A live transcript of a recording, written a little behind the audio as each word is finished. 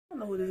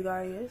know who this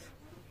guy is.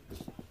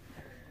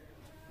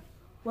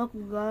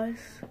 Welcome, guys.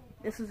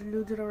 This is a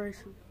new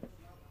generation.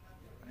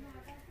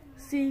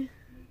 See,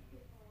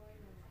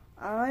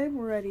 I'm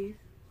ready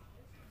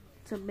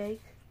to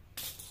make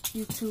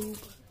YouTube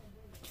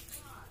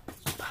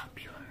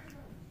popular.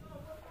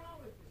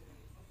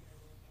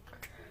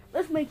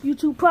 Let's make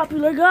YouTube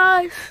popular,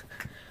 guys.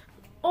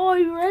 Are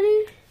you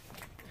ready?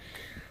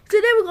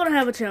 Today we're gonna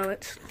have a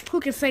challenge.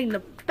 Who can sing the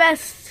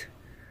best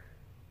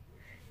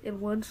in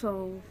one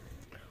song,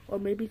 or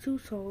maybe two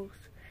songs,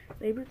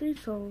 maybe three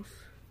songs,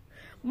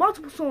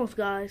 multiple songs,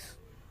 guys.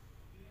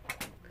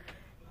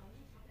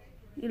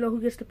 You know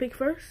who gets to pick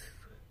first?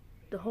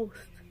 The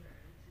host.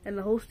 And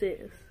the host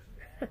is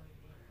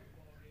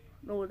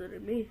no other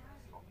than me.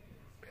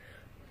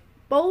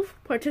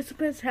 Both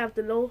participants have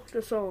to know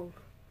the song.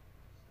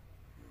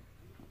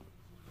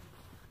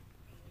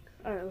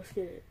 Alright, let's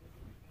get it.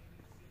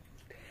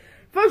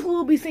 First,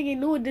 we'll be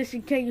singing New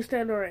Edition, Can You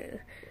Stand Alright?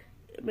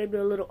 It may be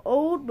a little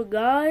old, but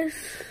guys,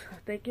 I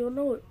think you'll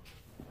know it.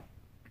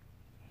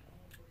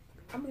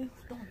 I mean,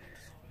 don't.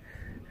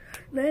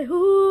 Like,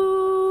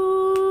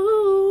 ooh,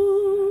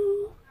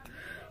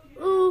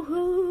 ooh,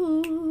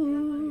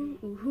 ooh,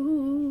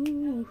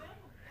 ooh,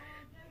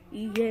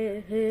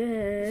 yeah,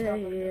 yeah.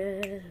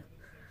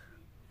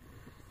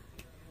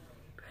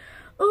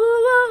 Ooh,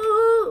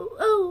 ooh,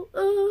 ooh,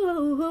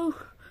 ooh,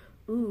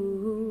 ooh,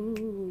 ooh.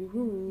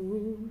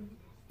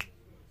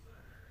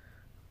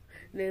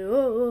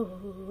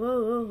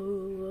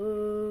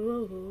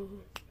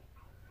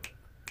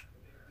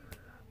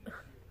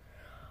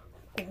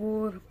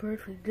 On a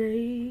perfect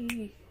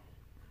day,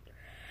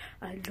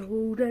 I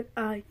know that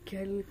I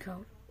can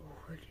count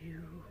on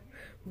you.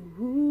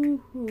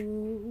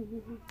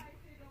 Ooh,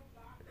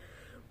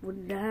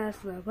 when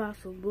that's not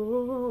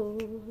possible,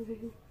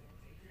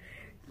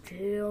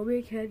 tell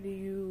me, can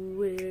you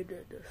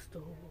weather the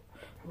storm?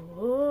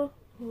 Oh,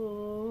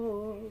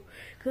 oh,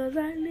 'cause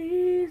I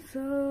need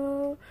somebody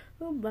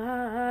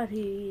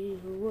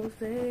who will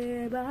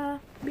stand by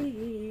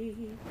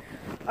me.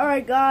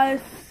 Alright,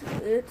 guys,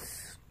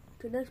 it's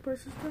the next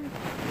person's turn.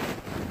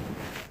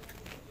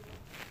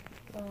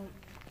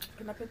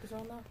 Can I pick this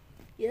on now?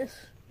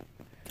 Yes.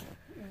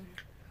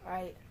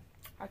 Alright,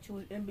 I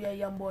choose NBA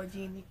Youngboy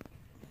Genie.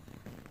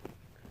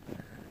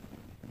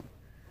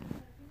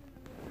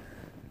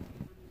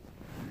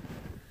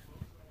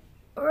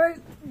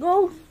 Alright,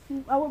 go.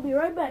 I will be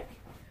right back.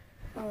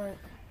 Alright.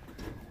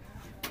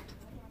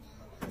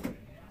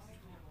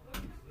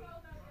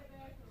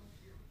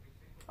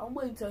 I'm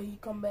waiting till he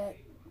come back,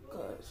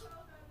 cause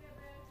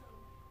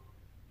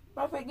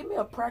matter of fact, give me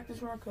a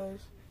practice run, cause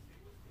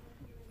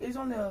it's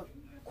only a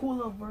cool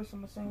little verse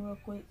I'm gonna sing real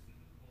quick,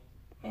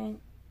 and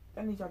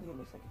I need y'all to give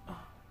me a second.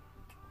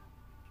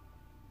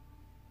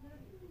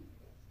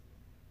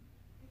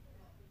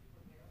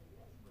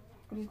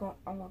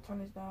 I'm gonna turn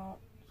this down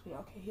so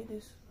y'all can hear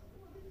this.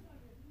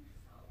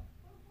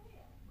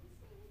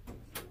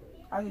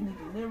 I just need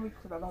the lyrics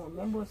because I don't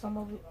remember some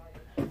of it.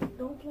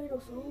 Don't play the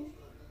song.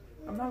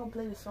 I'm not gonna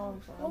play the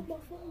song, so On my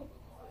phone.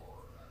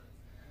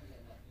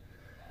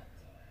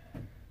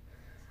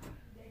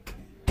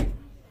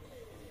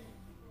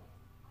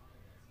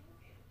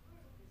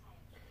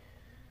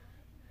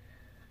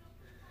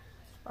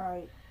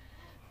 alright.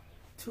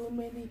 Too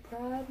many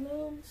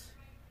problems.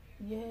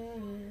 Yeah,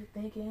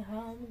 thinking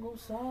how I'm gonna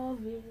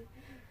solve it.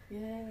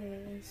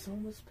 Yeah, so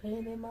much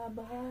pain in my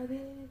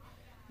body.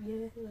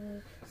 Yeah,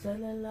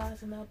 selling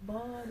lies and I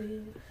bought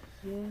it.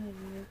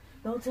 Yeah,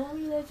 don't tell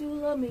me that you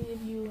love me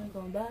if you ain't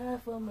gonna die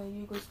for me.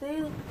 You gon'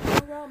 stay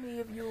around me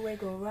if you ain't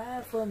gonna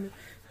ride for me.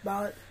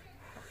 But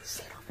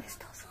shit, I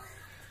messed up.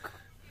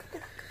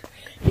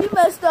 He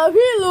messed up.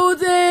 He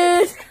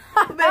loses.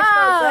 I messed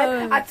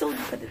up. I told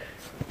you.